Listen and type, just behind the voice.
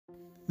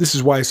This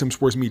is YSM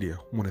Sports Media.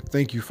 I want to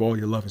thank you for all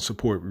your love and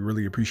support. We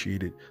really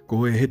appreciate it.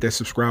 Go ahead and hit that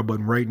subscribe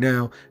button right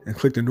now and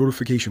click the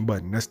notification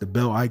button. That's the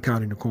bell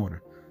icon in the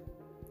corner.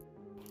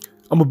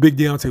 I'm a big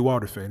Deontay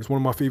Wilder fan. He's one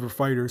of my favorite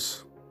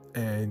fighters,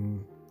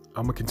 and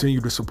I'm going to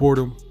continue to support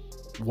him.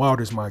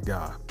 Wilder's my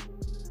guy.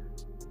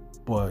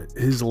 But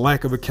his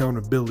lack of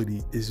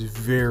accountability is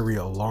very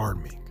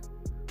alarming.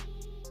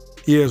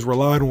 He has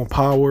relied on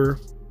power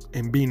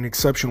and being an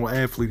exceptional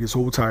athlete his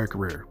whole entire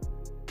career.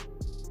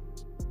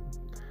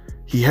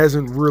 He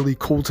hasn't really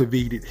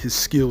cultivated his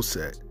skill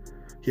set.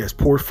 He has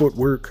poor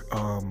footwork,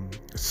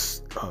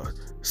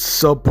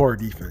 subpar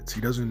defense. He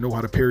doesn't know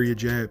how to parry a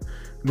jab,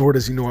 nor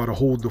does he know how to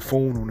hold the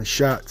phone on his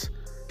shots.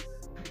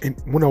 And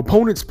when an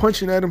opponent's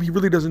punching at him, he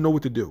really doesn't know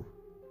what to do.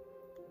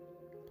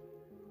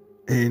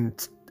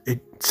 And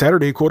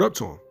Saturday it caught up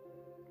to him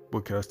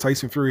because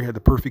Tyson Fury had the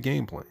perfect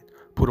game plan,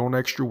 put on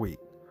extra weight,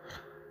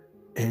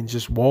 and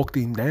just walked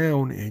him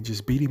down and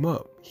just beat him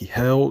up. He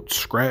held,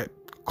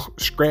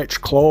 scratched,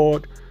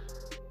 clawed,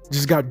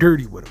 just got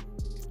dirty with him,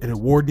 and it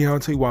wore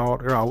Deontay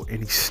Wilder out,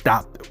 and he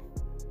stopped him.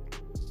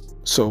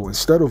 So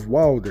instead of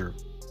Wilder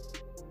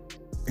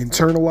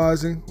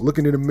internalizing,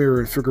 looking in the mirror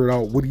and figuring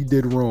out what he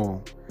did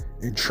wrong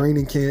in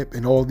training camp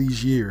and all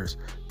these years,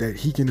 that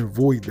he can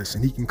avoid this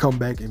and he can come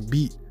back and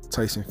beat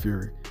Tyson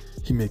Fury,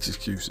 he makes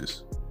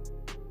excuses.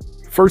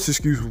 First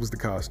excuse was the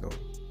costume,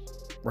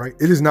 right?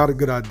 It is not a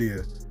good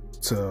idea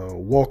to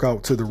walk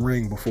out to the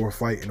ring before a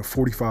fight in a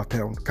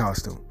 45-pound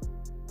costume.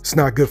 It's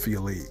not good for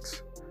your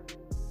legs.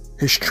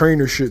 His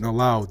trainer shouldn't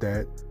allow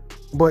that.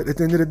 But at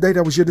the end of the day,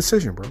 that was your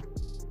decision, bro.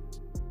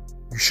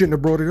 You shouldn't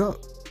have brought it up.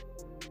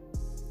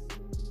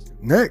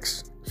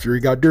 Next, Fury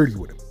got dirty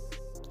with him.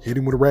 Hit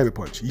him with a rabbit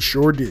punch. He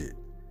sure did,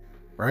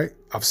 right?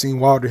 I've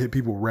seen Wilder hit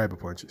people with rabbit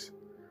punches.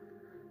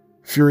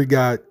 Fury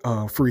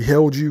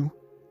held you,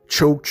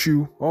 choked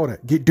you, all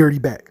that. Get dirty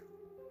back.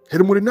 Hit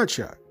him with a nut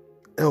shot.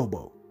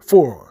 Elbow,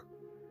 forearm.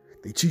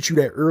 They teach you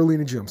that early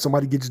in the gym.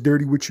 Somebody gets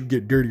dirty with you,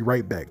 get dirty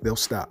right back. They'll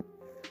stop.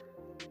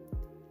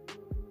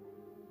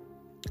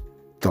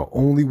 The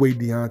only way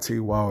Deontay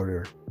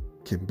Wilder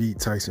can beat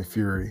Tyson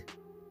Fury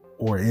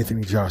or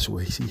Anthony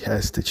Joshua, he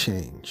has to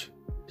change.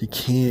 He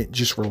can't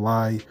just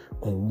rely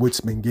on what's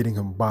been getting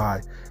him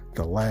by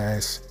the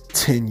last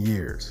 10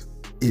 years.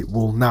 It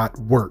will not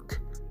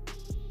work.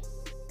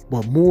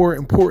 But more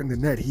important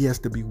than that, he has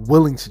to be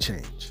willing to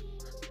change.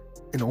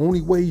 And the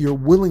only way you're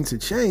willing to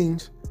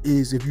change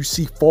is if you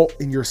see fault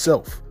in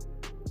yourself.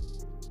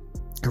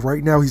 And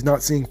right now, he's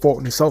not seeing fault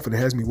in himself, and it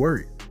has me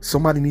worried.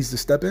 Somebody needs to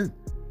step in.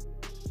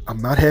 I'm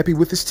not happy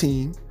with his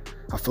team.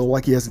 I feel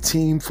like he has a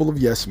team full of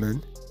yes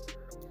men.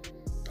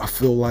 I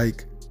feel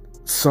like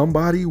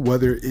somebody,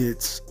 whether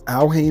it's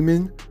Al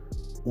Heyman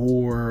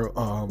or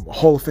a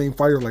Hall of Fame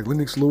fighter like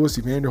Lennox Lewis,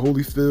 Evander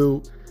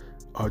Holyfield,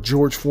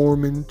 George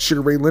Foreman,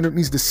 Sugar Ray Leonard,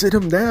 needs to sit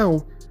him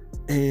down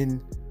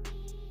and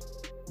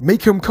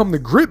make him come to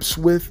grips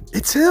with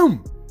it's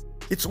him.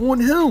 It's on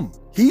him.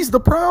 He's the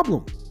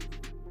problem.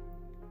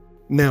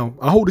 Now,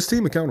 I hold his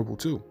team accountable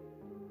too,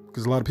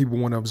 because a lot of people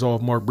want to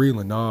absolve Mark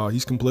Breland. Nah,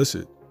 he's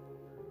complicit.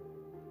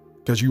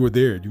 Because you were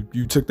there.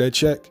 You took that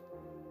check,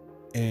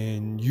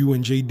 and you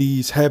and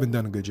JD's haven't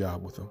done a good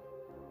job with him.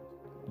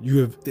 You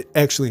have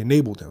actually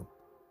enabled him.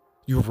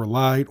 You have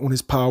relied on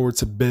his power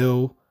to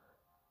bail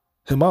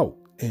him out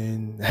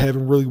and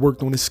haven't really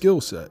worked on his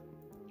skill set.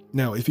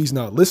 Now, if he's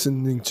not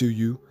listening to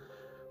you,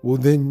 well,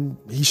 then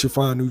he should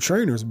find new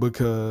trainers,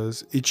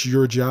 because it's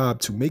your job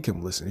to make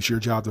him listen. It's your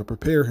job to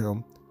prepare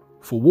him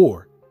for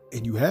war,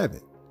 and you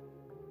haven't.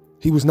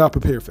 He was not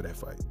prepared for that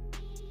fight.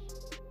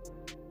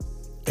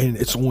 And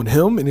it's on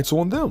him and it's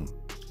on them.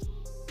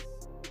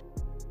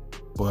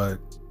 But,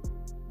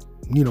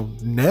 you know,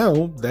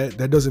 now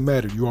that doesn't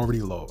matter. You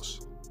already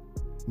lost.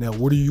 Now,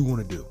 what are you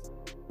going to do?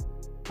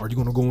 Are you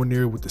going to go in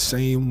there with the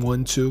same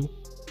 1-2,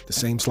 the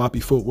same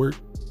sloppy footwork,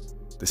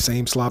 the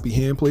same sloppy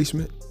hand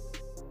placement?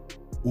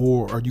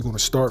 Or are you going to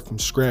start from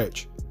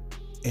scratch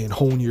and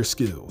hone your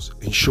skills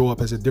and show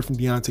up as a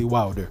different Deontay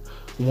Wilder,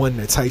 one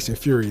that Tyson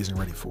Fury isn't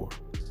ready for?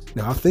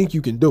 Now, I think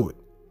you can do it.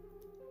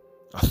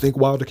 I think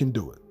Wilder can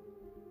do it.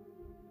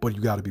 But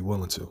you got to be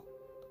willing to.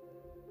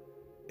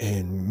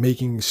 And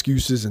making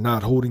excuses and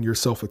not holding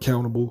yourself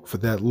accountable for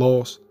that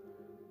loss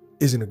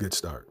isn't a good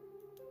start.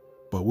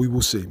 But we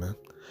will see, man.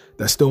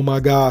 That's still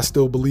my guy. I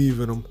still believe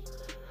in him.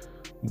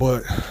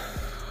 But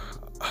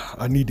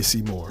I need to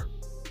see more.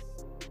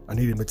 I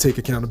need him to take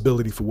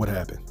accountability for what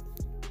happened.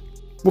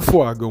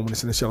 Before I go, I want to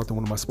send a shout out to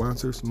one of my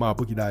sponsors,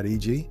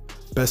 Mybookie.ag.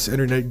 Best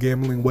internet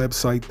gambling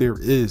website there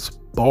is,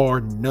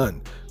 bar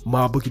none.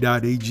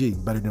 Mybookie.ag.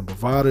 Better than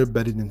Bovada,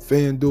 better than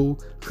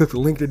FanDuel. Click the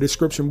link in the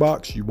description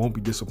box. You won't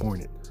be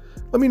disappointed.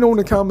 Let me know in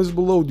the comments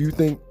below, do you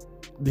think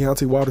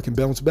Deontay Wilder can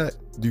bounce back?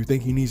 Do you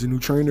think he needs a new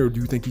trainer, or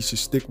do you think he should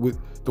stick with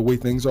the way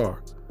things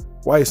are?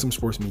 YSM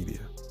Sports Media.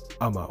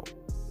 I'm out.